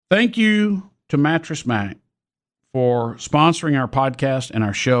Thank you to Mattress Mac for sponsoring our podcast and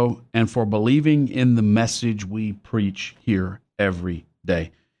our show and for believing in the message we preach here every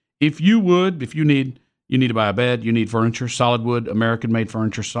day. If you need to buy a bed, you need furniture, solid wood, American-made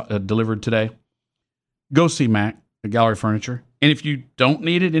furniture delivered today, go see Mac at Gallery Furniture. And if you don't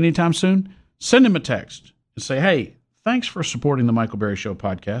need it anytime soon, send him a text and say, hey, thanks for supporting the Michael Berry Show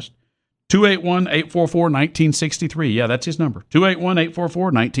podcast. 281-844-1963. Yeah, that's his number.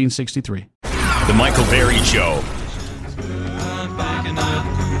 281-844-1963. The Michael Berry Show.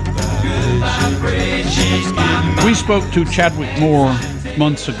 We spoke to Chadwick Moore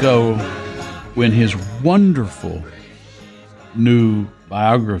months ago when his wonderful new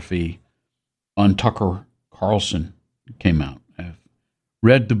biography on Tucker Carlson came out. I've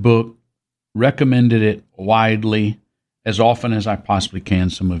read the book, recommended it widely as often as I possibly can.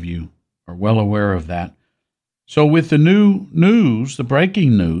 Some of you are well aware of that. So with the new news, the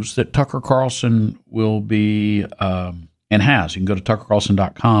breaking news that Tucker Carlson will be, and has, you can go to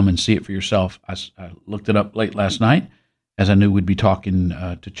tuckercarlson.com and see it for yourself. I looked it up late last night, as I knew we'd be talking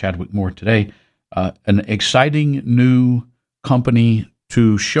to Chadwick Moore today. An exciting new company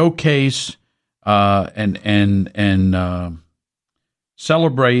to showcase and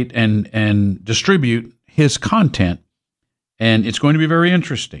celebrate and distribute his content, and it's going to be very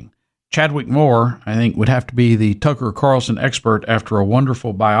interesting. Chadwick Moore, I think, would have to be the Tucker Carlson expert after a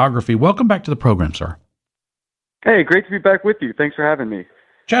wonderful biography. Welcome back to the program, sir. Hey, great to be back with you. Thanks for having me.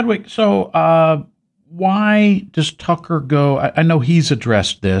 Chadwick, so why does Tucker go? I know he's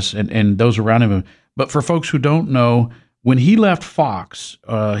addressed this and those around him, but for folks who don't know, when he left Fox,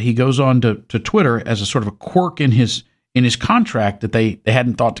 he goes on to Twitter as a sort of a quirk in his contract that they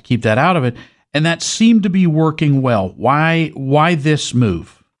hadn't thought to keep that out of it, and that seemed to be working well. Why this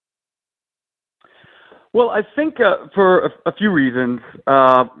move? Well, I think for a few reasons.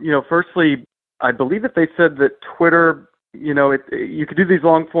 Firstly, I believe that they said that Twitter, you could do these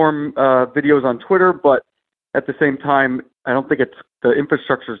long-form videos on Twitter, but at the same time, I don't think the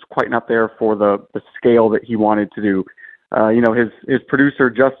infrastructure is quite not there for the scale that he wanted to do. His producer,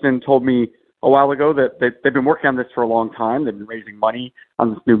 Justin, told me a while ago that they've been working on this for a long time. They've been raising money on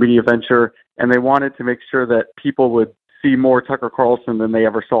this new media venture, and they wanted to make sure that people would see more Tucker Carlson than they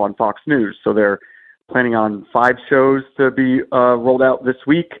ever saw on Fox News. So they're planning on 5 shows to be rolled out this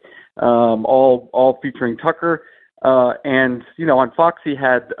week, all featuring Tucker. And on Fox, he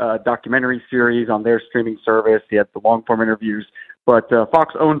had a documentary series on their streaming service. He had the long-form interviews, but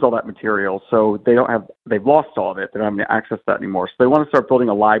Fox owns all that material, so they've lost all of it. They don't have any access to that anymore. So they want to start building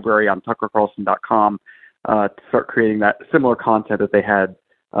a library on tuckercarlson.com to start creating that similar content that they had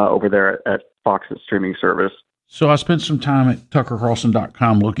over there at Fox's streaming service. So I spent some time at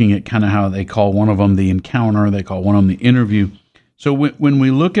tuckercarlson.com looking at kind of how they call one of them the encounter, they call one of them the interview. So when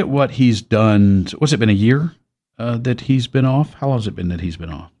we look at what he's done, what's it been, a year that he's been off? How long has it been that he's been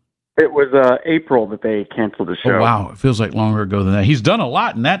off? It was April that they canceled the show. Oh, wow. It feels like longer ago than that. He's done a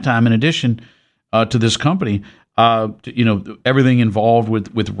lot in that time, in addition to this company, everything involved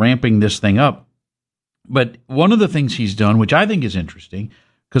with ramping this thing up. But one of the things he's done, which I think is interesting,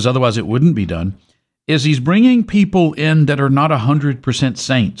 because otherwise it wouldn't be done, is he's bringing people in that are not 100%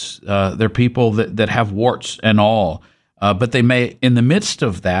 saints. They're people that have warts and all, but they may, in the midst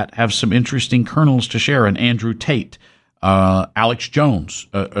of that, have some interesting kernels to share. And Andrew Tate, Alex Jones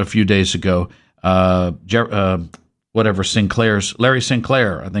a few days ago, Larry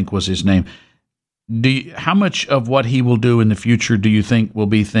Sinclair, I think was his name. How much of what he will do in the future do you think will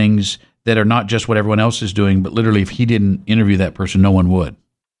be things that are not just what everyone else is doing, but literally if he didn't interview that person, no one would?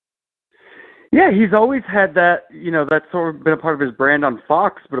 Yeah, he's always had that, that's sort of been a part of his brand on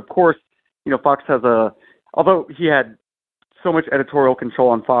Fox. But of course, Fox has although he had so much editorial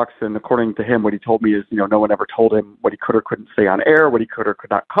control on Fox, and according to him, what he told me is, no one ever told him what he could or couldn't say on air, what he could or could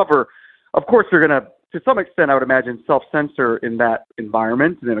not cover. Of course, they're going to some extent, I would imagine, self-censor in that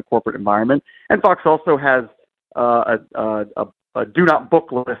environment, in a corporate environment. And Fox also has a do not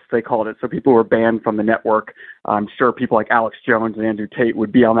book list, they called it. So people who are banned from the network. I'm sure people like Alex Jones and Andrew Tate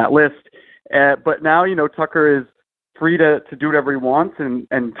would be on that list. But now, Tucker is free to do whatever he wants and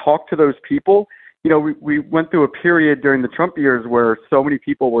talk to those people. We went through a period during the Trump years where so many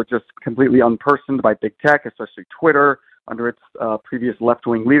people were just completely unpersoned by big tech, especially Twitter under its previous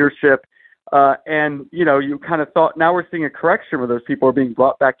left-wing leadership. You kind of thought, now we're seeing a correction where those people are being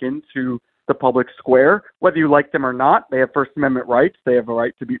brought back into the public square, whether you like them or not. They have First Amendment rights. They have a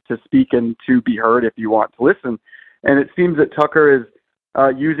right to speak and to be heard if you want to listen. And it seems that Tucker is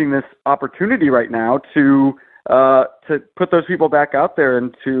using this opportunity right now to put those people back out there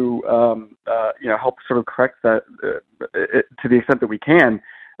and to help sort of correct that to the extent that we can.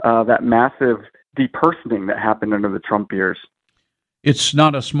 that massive depersoning that happened under the Trump years. It's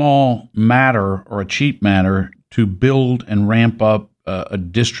not a small matter or a cheap matter to build and ramp up a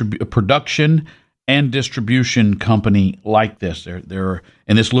production and distribution company like this.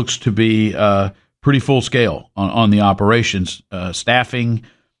 And this looks to be pretty full scale on the operations, staffing,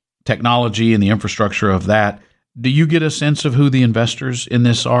 technology, and the infrastructure of that. Do you get a sense of who the investors in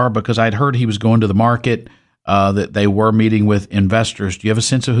this are? Because I'd heard he was going to the market, that they were meeting with investors. Do you have a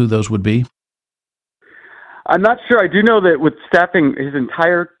sense of who those would be? I'm not sure. I do know that with staffing, his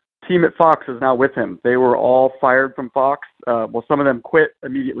entire team at Fox is now with him. They were all fired from Fox. Well, some of them quit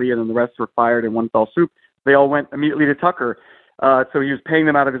immediately, and then the rest were fired in one fell swoop. They all went immediately to Tucker. So he was paying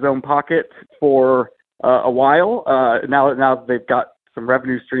them out of his own pocket for a while. Now they've got some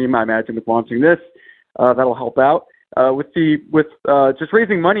revenue stream, I imagine, with launching this. That'll help out. With just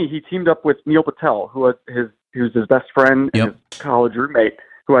raising money, he teamed up with Neil Patel, who's his best friend and his college roommate,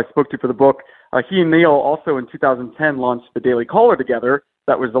 who I spoke to for the book. He and Neil also in 2010 launched the Daily Caller together.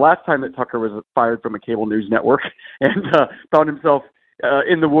 That was the last time that Tucker was fired from a cable news network and found himself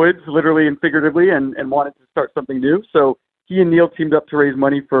in the woods, literally and figuratively, and wanted to start something new. So he and Neil teamed up to raise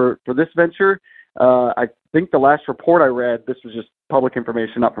money for this venture. I think the last report I read, this was just public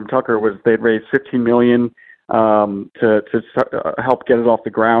information, not from Tucker, was they'd raised $15 million to help get it off the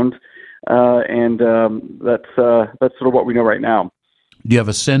ground. That's sort of what we know right now. Do you have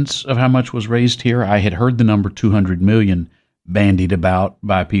a sense of how much was raised here? I had heard the number $200 million bandied about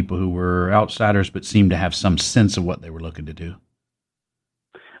by people who were outsiders, but seemed to have some sense of what they were looking to do.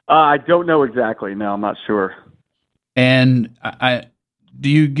 I don't know exactly. No, I'm not sure. And do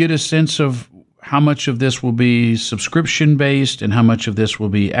you get a sense of how much of this will be subscription based and how much of this will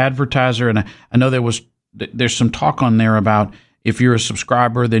be advertiser? And I know there's some talk on there about if you're a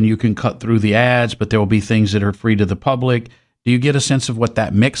subscriber, then you can cut through the ads, but there will be things that are free to the public. Do you get a sense of what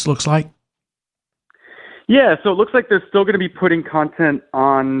that mix looks like? Yeah, so it looks like they're still going to be putting content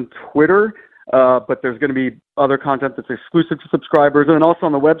on Twitter, but there's going to be other content that's exclusive to subscribers. And then also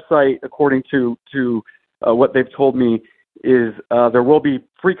on the website, according to what they've told me, is there will be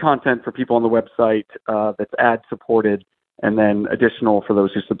free content for people on the website that's ad-supported, and then additional for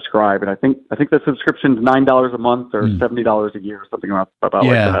those who subscribe. And I think the subscription's $9 a month or $70 a year or something about like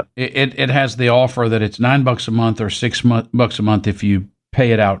that. It has the offer that it's $9 a month or $6 a month if you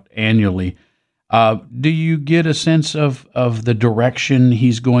pay it out annually. Do you get a sense of the direction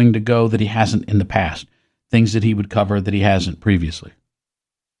he's going to go that he hasn't in the past? Things that he would cover that he hasn't previously?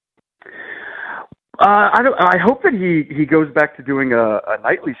 I hope that he goes back to doing a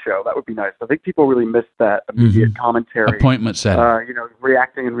nightly show. That would be nice. I think people really miss that immediate commentary, appointment setting.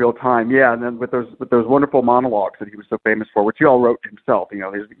 Reacting in real time. Yeah, and then with those wonderful monologues that he was so famous for, which he all wrote himself.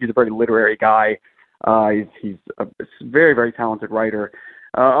 He's a very literary guy. He's a very, very talented writer.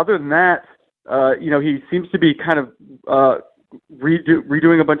 Other than that, he seems to be kind of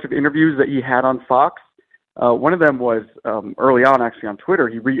redoing a bunch of interviews that he had on Fox. One of them was early on, actually, on Twitter.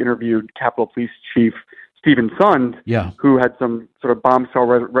 He re-interviewed Capitol Police Chief Stephen Sund, who had some sort of bombshell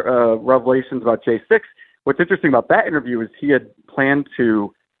revelations about J6. What's interesting about that interview is he had planned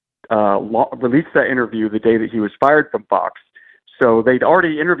to release that interview the day that he was fired from Fox. So they'd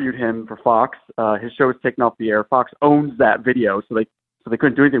already interviewed him for Fox. His show was taken off the air. Fox owns that video, so they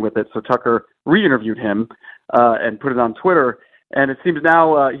couldn't do anything with it. So Tucker re-interviewed him and put it on Twitter. And it seems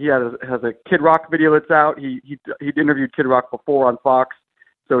now he has a Kid Rock video that's out. He'd interviewed Kid Rock before on Fox,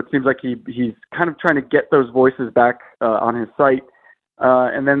 so it seems like he's kind of trying to get those voices back on his site.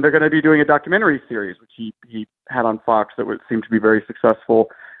 And then they're going to be doing a documentary series, which he had on Fox that would seem to be very successful,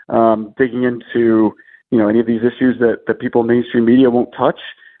 digging into any of these issues that people in mainstream media won't touch,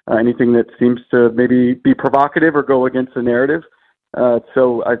 anything that seems to maybe be provocative or go against the narrative.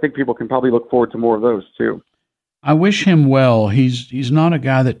 So I think people can probably look forward to more of those too. I wish him well. He's not a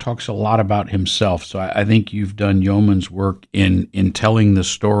guy that talks a lot about himself, so I think you've done yeoman's work in telling the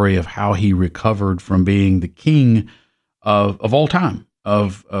story of how he recovered from being the king of all time,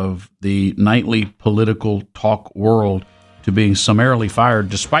 of the nightly political talk world, to being summarily fired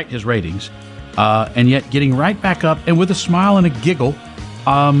despite his ratings, and yet getting right back up and with a smile and a giggle,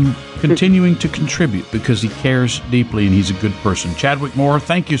 continuing to contribute because he cares deeply and he's a good person. Chadwick Moore,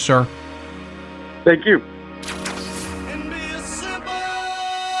 thank you, sir. Thank you.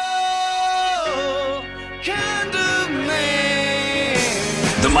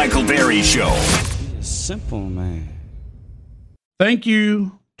 The Michael Berry Show. Simple man. Thank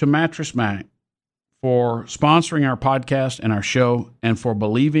you to Mattress Mac for sponsoring our podcast and our show and for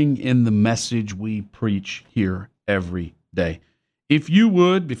believing in the message we preach here every day. If you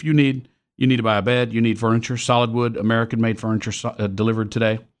need to buy a bed, you need furniture, solid wood, American-made furniture delivered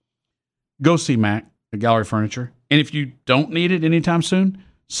today, go see Mac at Gallery Furniture. And if you don't need it anytime soon,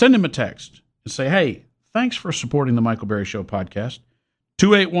 send him a text and say, hey, thanks for supporting the Michael Berry Show podcast.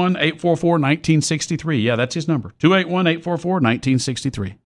 281-844-1963. Yeah, that's his number. 281-844-1963.